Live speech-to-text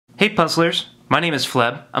Hey puzzlers, my name is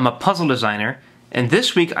FLEB, I'm a puzzle designer, and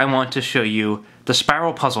this week I want to show you the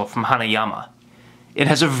spiral puzzle from Hanayama. It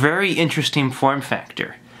has a very interesting form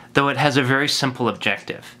factor, though it has a very simple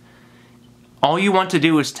objective. All you want to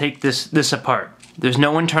do is take this apart. There's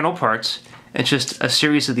no internal parts, it's just a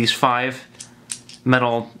series of these 5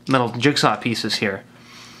 metal jigsaw pieces here.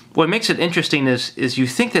 What makes it interesting is you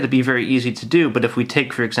think that it'd be very easy to do, but if we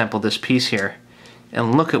take, for example, this piece here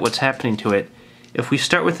and look at what's happening to it, if we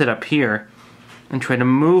start with it up here and try to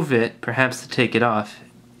move it, perhaps to take it off,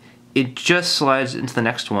 it just slides into the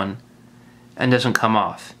next one and doesn't come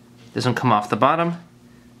off. Doesn't come off the bottom,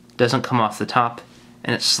 doesn't come off the top,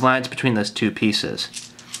 and it slides between those 2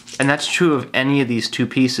 pieces. And that's true of any of these 2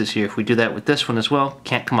 pieces here. If we do that with this one as well,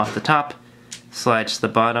 can't come off the top, slides to the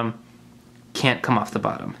bottom, can't come off the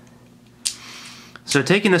bottom. So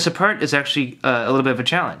taking this apart is actually a little bit of a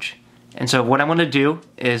challenge. And so what I want to do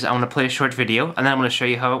is I want to play a short video, and then I'm going to show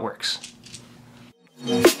you how it works.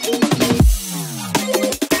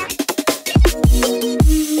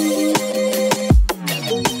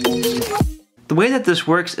 The way that this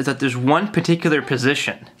works is that there's one particular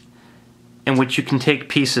position in which you can take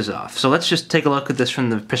pieces off. So let's just take a look at this from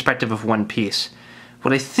the perspective of one piece.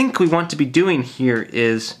 What I think we want to be doing here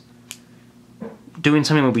is doing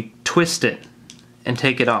something where we twist it and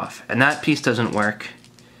take it off. And that piece doesn't work.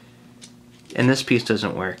 And this piece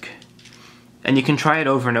doesn't work. And you can try it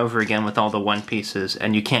over and over again with all the 1 pieces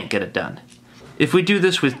and you can't get it done. If we do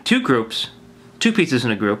this with 2 groups, 2 pieces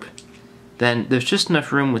in a group, then there's just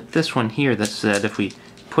enough room with this one here that if we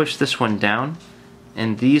push this one down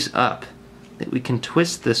and these up, that we can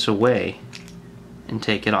twist this away and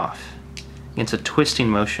take it off. It's a twisting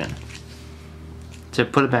motion. To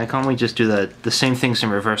put it back on, we just do the same things in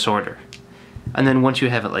reverse order. And then once you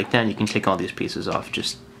have it like that, you can take all these pieces off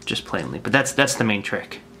just plainly. But that's the main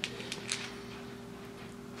trick.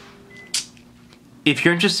 If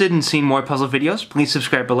you're interested in seeing more puzzle videos, please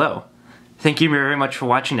subscribe below. Thank you very much for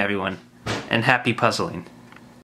watching, everyone, and happy puzzling.